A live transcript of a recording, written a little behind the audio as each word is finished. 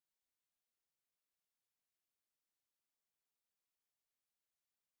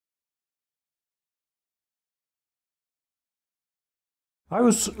I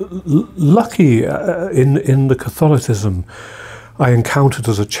was lucky in the Catholicism I encountered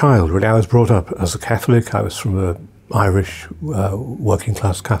as a child. Really, I was brought up as a Catholic. I was from an Irish working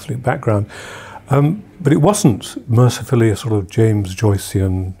class Catholic background, but it wasn't mercifully a sort of James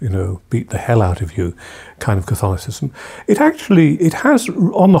Joycean, beat the hell out of you kind of Catholicism. It has,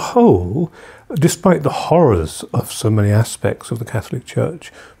 on the whole, despite the horrors of so many aspects of the Catholic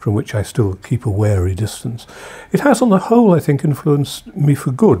Church, from which I still keep a wary distance, it has on the whole, I think, influenced me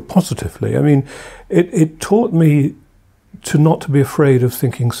for good, positively. I mean, it taught me not to be afraid of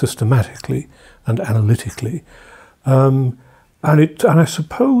thinking systematically and analytically. And I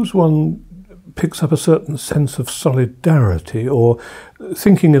suppose one picks up a certain sense of solidarity or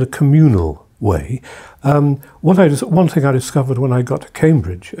thinking in a communal way. One thing I discovered when I got to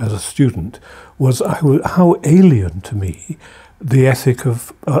Cambridge as a student was how alien to me the ethic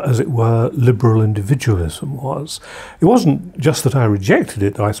of, as it were, liberal individualism was. It wasn't just that I rejected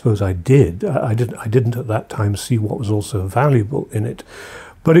it, though I suppose I did. I didn't at that time see what was also valuable in it.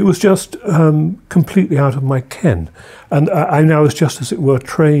 But it was just completely out of my ken. And I was just, as it were,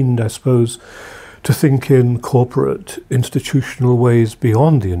 trained, I suppose, to think in corporate, institutional ways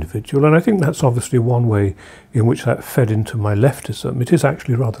beyond the individual. And I think that's obviously one way in which that fed into my leftism. It is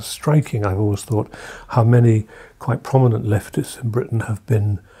actually rather striking, I've always thought, how many quite prominent leftists in Britain have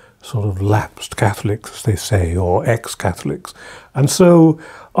been sort of lapsed Catholics, as they say, or ex-Catholics. And so,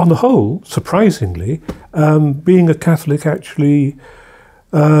 on the whole, surprisingly, being a Catholic actually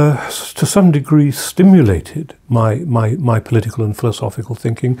to some degree stimulated my political and philosophical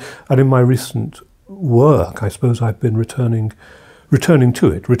thinking, and in my recent work, I suppose I've been returning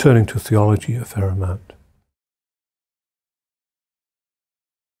to theology a fair amount.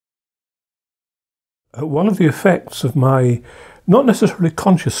 One of the effects of my, not necessarily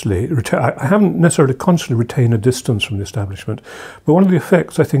consciously, I haven't necessarily consciously retained a distance from the establishment, but one of the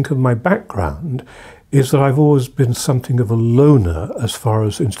effects, I think, of my background is that I've always been something of a loner as far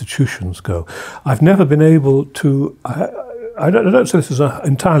as institutions go. I've never been able to, I don't say this is an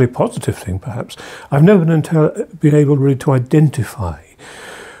entirely positive thing, perhaps. I've never been able really to identify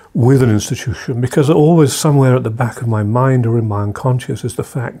with an institution, because always somewhere at the back of my mind or in my unconscious is the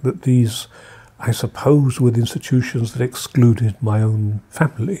fact that these, I suppose, were institutions that excluded my own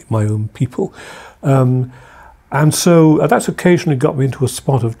family, my own people. And so that's occasionally got me into a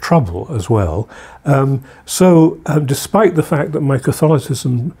spot of trouble as well. Despite the fact that my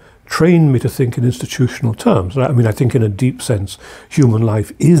Catholicism trained me to think in institutional terms, I mean, I think in a deep sense, human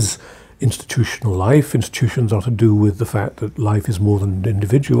life is institutional life. Institutions are to do with the fact that life is more than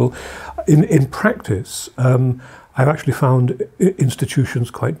individual. In practice, I've actually found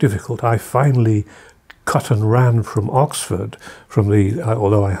institutions quite difficult. I finally cut and ran from Oxford,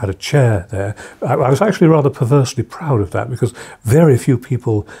 although I had a chair there. I was actually rather perversely proud of that, because very few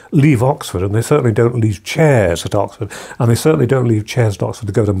people leave Oxford, and they certainly don't leave chairs at Oxford, and they certainly don't leave chairs at Oxford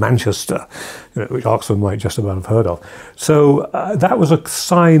to go to Manchester, which Oxford might just about have heard of. So that was a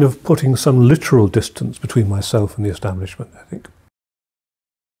sign of putting some literal distance between myself and the establishment, I think.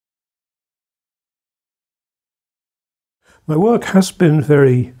 My work has been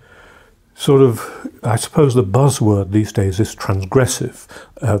very sort of, I suppose the buzzword these days is transgressive,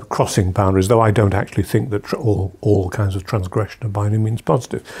 crossing boundaries, though I don't actually think that all kinds of transgression are by any means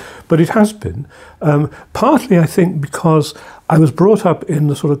positive. But it has been, partly I think because I was brought up in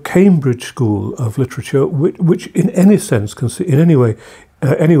the sort of Cambridge school of literature, which in any sense, in any way,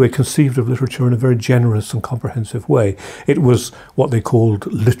 anyway, conceived of literature in a very generous and comprehensive way. It was what they called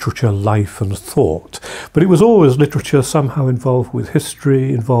literature, life and thought. But it was always literature somehow involved with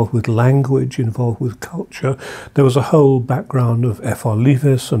history, involved with language, involved with culture. There was a whole background of F.R.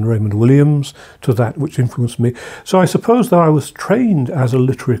 Leavis and Raymond Williams to that which influenced me. So I suppose, though I was trained as a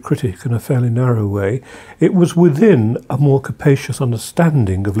literary critic in a fairly narrow way, it was within a more capacious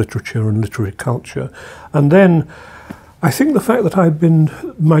understanding of literature and literary culture. And then I think the fact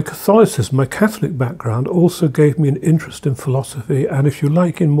that my Catholicism, my Catholic background, also gave me an interest in philosophy and, if you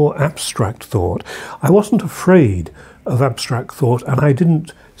like, in more abstract thought. I wasn't afraid of abstract thought, and I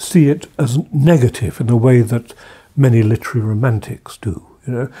didn't see it as negative in the way that many literary romantics do.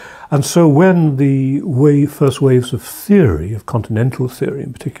 And so when the first waves of theory, of continental theory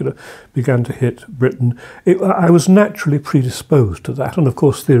in particular, began to hit Britain, I was naturally predisposed to that. And of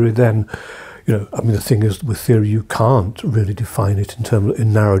course, theory then, I mean, the thing is, with theory, you can't really define it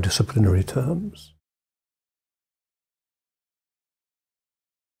in narrow disciplinary terms.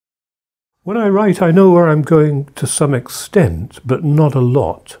 When I write, I know where I'm going to some extent, but not a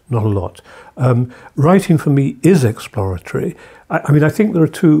lot, not a lot. Writing for me is exploratory. I mean, I think there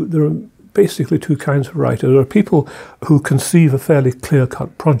are basically two kinds of writer. There are people who conceive a fairly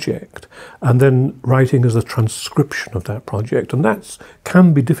clear-cut project, and then writing is a transcription of that project, and that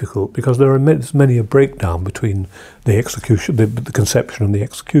can be difficult because there are many a breakdown between the execution, the conception and the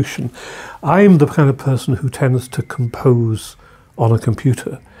execution. I'm the kind of person who tends to compose on a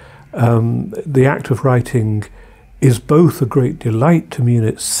computer. The act of writing is both a great delight to me in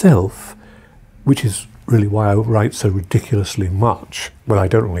itself, which is really why I write so ridiculously much, well, I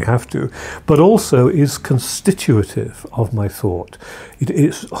don't really have to, but also is constitutive of my thought.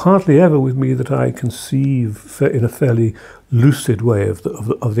 It's hardly ever with me that I conceive in a fairly lucid way of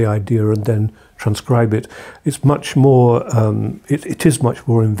the idea and then transcribe it. It's much more, it is much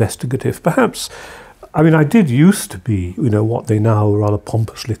more investigative. Perhaps, I mean, I did used to be, what they now rather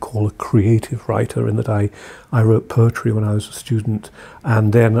pompously call a creative writer, in that I wrote poetry when I was a student,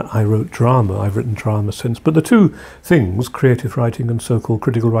 and then I wrote drama. I've written drama since. But the two things, creative writing and so-called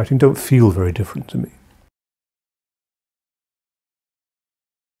critical writing, don't feel very different to me.